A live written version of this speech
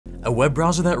A web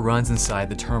browser that runs inside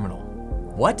the terminal.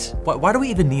 What? Why do we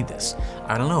even need this?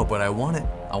 I don't know, but I want it.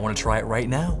 I want to try it right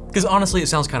now. Because honestly, it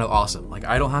sounds kind of awesome. Like,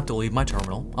 I don't have to leave my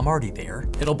terminal. I'm already there.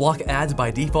 It'll block ads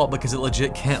by default because it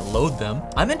legit can't load them.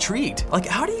 I'm intrigued. Like,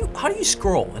 how do you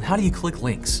scroll and how do you click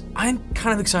links? I'm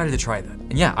kind of excited to try that.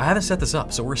 And yeah, I haven't set this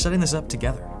up, so we're setting this up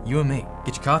together. You and me.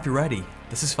 Get your coffee ready.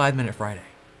 This is 5 Minute Friday.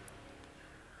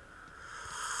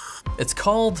 It's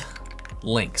called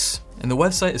Lynx, and the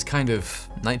website is kind of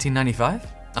 1995.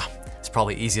 It's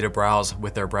probably easy to browse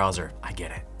with their browser. I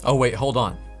get it. Oh wait, hold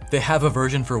on. They have a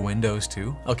version for Windows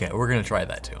too? Okay, we're gonna try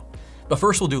that too. But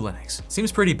first we'll do Linux.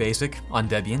 Seems pretty basic. On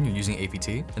Debian, you're using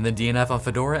APT, and then DNF on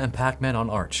Fedora and Pacman on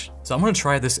Arch. So I'm gonna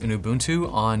try this in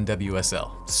Ubuntu on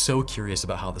WSL. So curious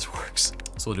about how this works.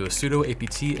 So we'll do a sudo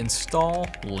apt install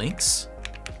lynx,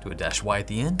 do a -y at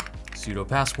the end, sudo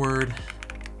password.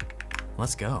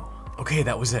 Let's go. Okay,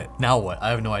 that was it. Now what? I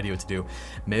have no idea what to do.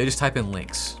 Maybe just type in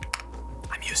Lynx.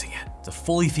 I'm using it. It's a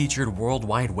fully featured World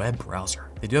Wide Web browser.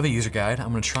 They do have a user guide. I'm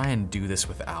gonna try and do this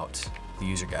without the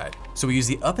user guide. So we use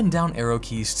the up and down arrow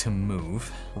keys to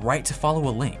move, right to follow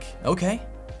a link, okay,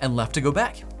 and left to go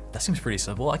back. That seems pretty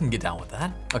simple. I can get down with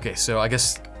that. Okay, so I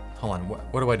guess, hold on,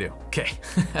 what do I do? Okay,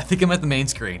 I think I'm at the main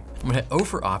screen. I'm gonna hit O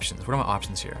for options. What are my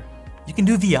options here? You can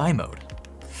do VI mode.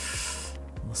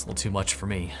 That's a little too much for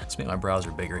me. Let's make my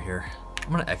browser bigger here.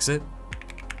 I'm gonna exit,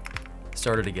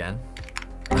 start it again.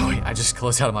 Oh wait, I just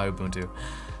closed out of my Ubuntu.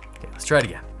 Okay, let's try it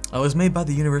again. Oh, it was made by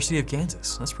the University of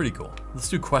Kansas. That's pretty cool. Let's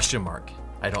do question mark.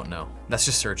 I don't know. That's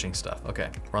just searching stuff. Okay,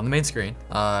 we're on the main screen.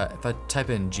 If I type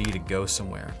in G to go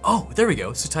somewhere. Oh, there we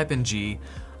go. So type in G,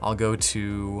 I'll go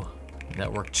to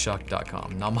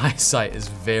NetworkChuck.com. Now my site is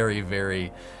very,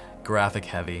 very graphic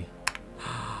heavy.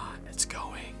 It's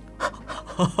going.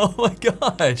 Oh my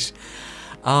gosh.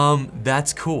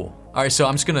 That's cool. All right, so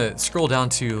I'm just gonna scroll down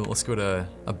to, let's go to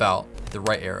about, the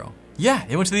right arrow. Yeah,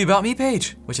 it went to the About Me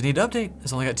page, which I need to update.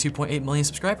 It's only got 2.8 million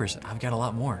subscribers. I've got a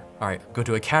lot more. All right, go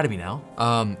to Academy now.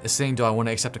 It's saying, do I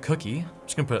wanna accept a cookie? I'm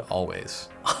just gonna put always.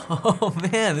 Oh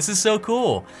man, this is so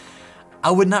cool.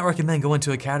 I would not recommend going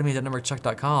to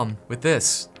academy.networkchuck.com with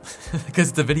this because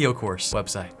it's a video course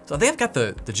website. So I think I've got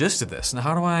the gist of this. Now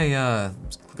how do I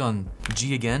click on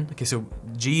G again? Okay, so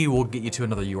G will get you to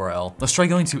another URL. Let's try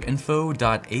going to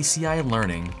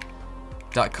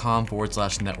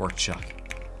info.acilearning.com/networkchuck.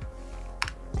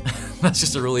 That's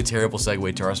just a really terrible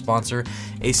segue to our sponsor,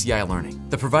 ACI Learning,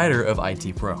 the provider of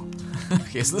IT Pro.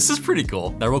 Okay, so this is pretty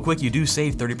cool. Now real quick, you do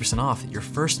save 30% off your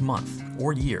first month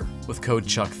or year with code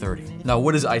CHUCK30. Now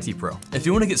what is IT Pro? If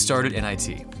you wanna get started in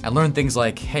IT and learn things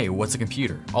like, hey, what's a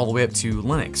computer? All the way up to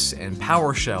Linux and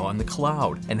PowerShell and the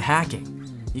cloud and hacking.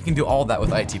 You can do all that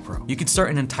with IT Pro. You can start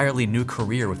an entirely new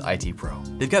career with IT Pro.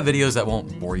 They've got videos that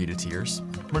won't bore you to tears.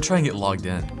 I'm gonna try and get logged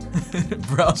in.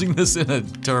 Browsing this in a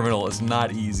terminal is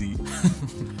not easy.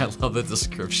 I love the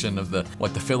description of the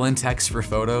fill-in text for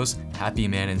photos. Happy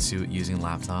man in suit using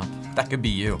laptop. That could be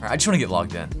you. I just wanna get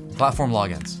logged in. Platform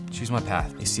logins, choose my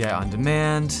path. ACI on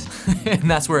demand, and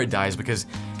that's where it dies because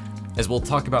as we'll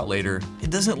talk about later, it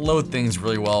doesn't load things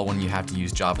really well when you have to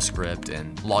use JavaScript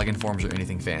and login forms or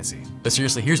anything fancy. But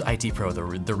seriously, here's IT Pro,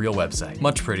 the real website.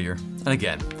 Much prettier. And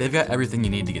again, they've got everything you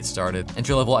need to get started.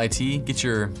 Entry-level IT, get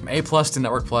your A+ to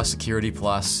Network Plus, Security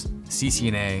Plus,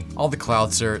 CCNA, all the cloud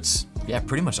certs. Yeah,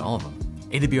 pretty much all of them.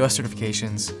 AWS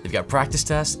certifications, they've got practice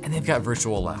tests, and they've got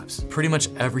virtual labs. Pretty much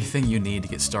everything you need to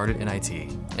get started in IT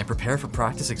and prepare for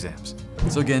practice exams.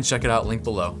 So again, check it out, link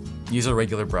below. Use a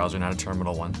regular browser, not a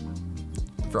terminal one,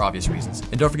 for obvious reasons.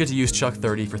 And don't forget to use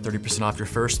CHUCK30 for 30% off your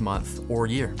first month or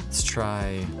year. Let's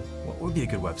try, what would be a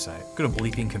good website? Go to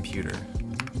Bleeping Computer.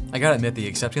 I gotta admit, the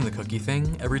accepting the cookie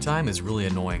thing every time is really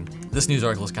annoying. This news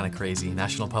article is kind of crazy.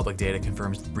 National Public Data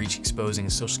confirms breach exposing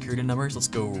social security numbers. Let's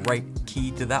go right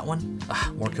key to that one.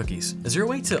 More cookies. Is there a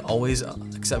way to always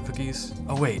accept cookies?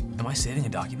 Oh wait, am I saving a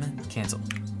document? Cancel.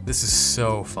 This is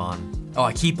so fun. Oh,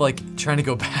 I keep like trying to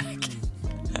go back.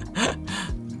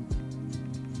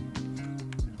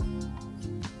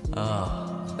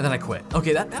 And then I quit.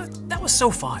 Okay, that was so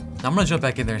fun. Now I'm gonna jump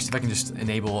back in there and see if I can just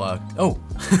enable, oh,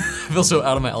 I feel so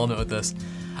out of my element with this.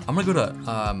 I'm gonna go to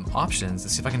options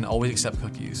and see if I can always accept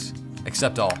cookies.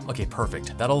 Accept all, okay,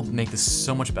 perfect. That'll make this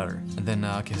so much better. And then,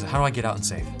 okay, so how do I get out and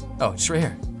save? Oh, just right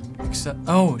here. Accept,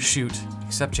 oh shoot,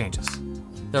 accept changes.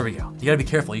 There we go. You gotta be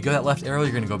careful. You go that left arrow,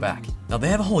 you're gonna go back. Now they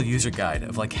have a whole user guide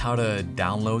of like how to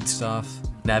download stuff,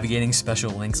 navigating special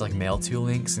links like mail to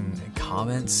links and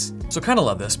comments. So kind of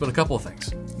love this, but a couple of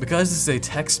things. Because this is a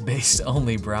text-based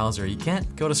only browser, you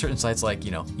can't go to certain sites like,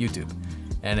 YouTube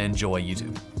and enjoy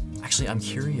YouTube. Actually, I'm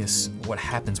curious what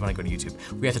happens when I go to YouTube.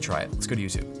 We have to try it. Let's go to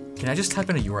YouTube. Can I just type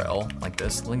in a URL like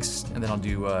this, links, and then I'll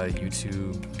do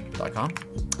youtube.com?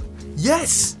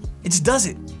 Yes, it just does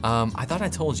it. I thought I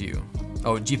told you.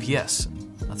 Oh, GPS,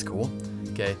 that's cool.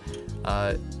 Okay,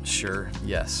 sure,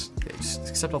 yes. Okay, just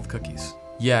accept all the cookies.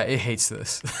 Yeah, it hates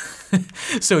this.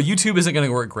 So YouTube isn't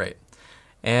gonna work great.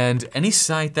 And any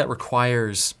site that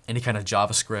requires any kind of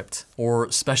JavaScript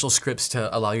or special scripts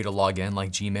to allow you to log in,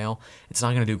 like Gmail, it's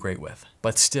not gonna do great with.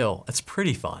 But still, it's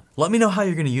pretty fun. Let me know how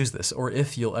you're gonna use this, or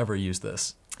if you'll ever use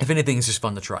this. If anything, it's just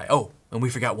fun to try. Oh, and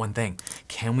we forgot one thing.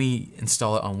 Can we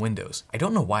install it on Windows? I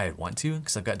don't know why I'd want to,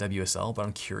 because I've got WSL, but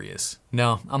I'm curious.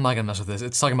 No, I'm not gonna mess with this.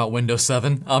 It's talking about Windows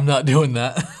 7. I'm not doing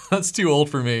that. That's too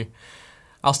old for me.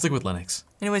 I'll stick with Linux.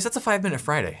 Anyways, that's a 5-Minute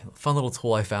Friday. Fun little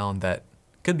tool I found that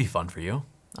could be fun for you.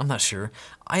 I'm not sure.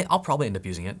 I'll probably end up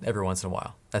using it every once in a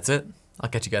while. That's it. I'll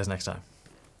catch you guys next time.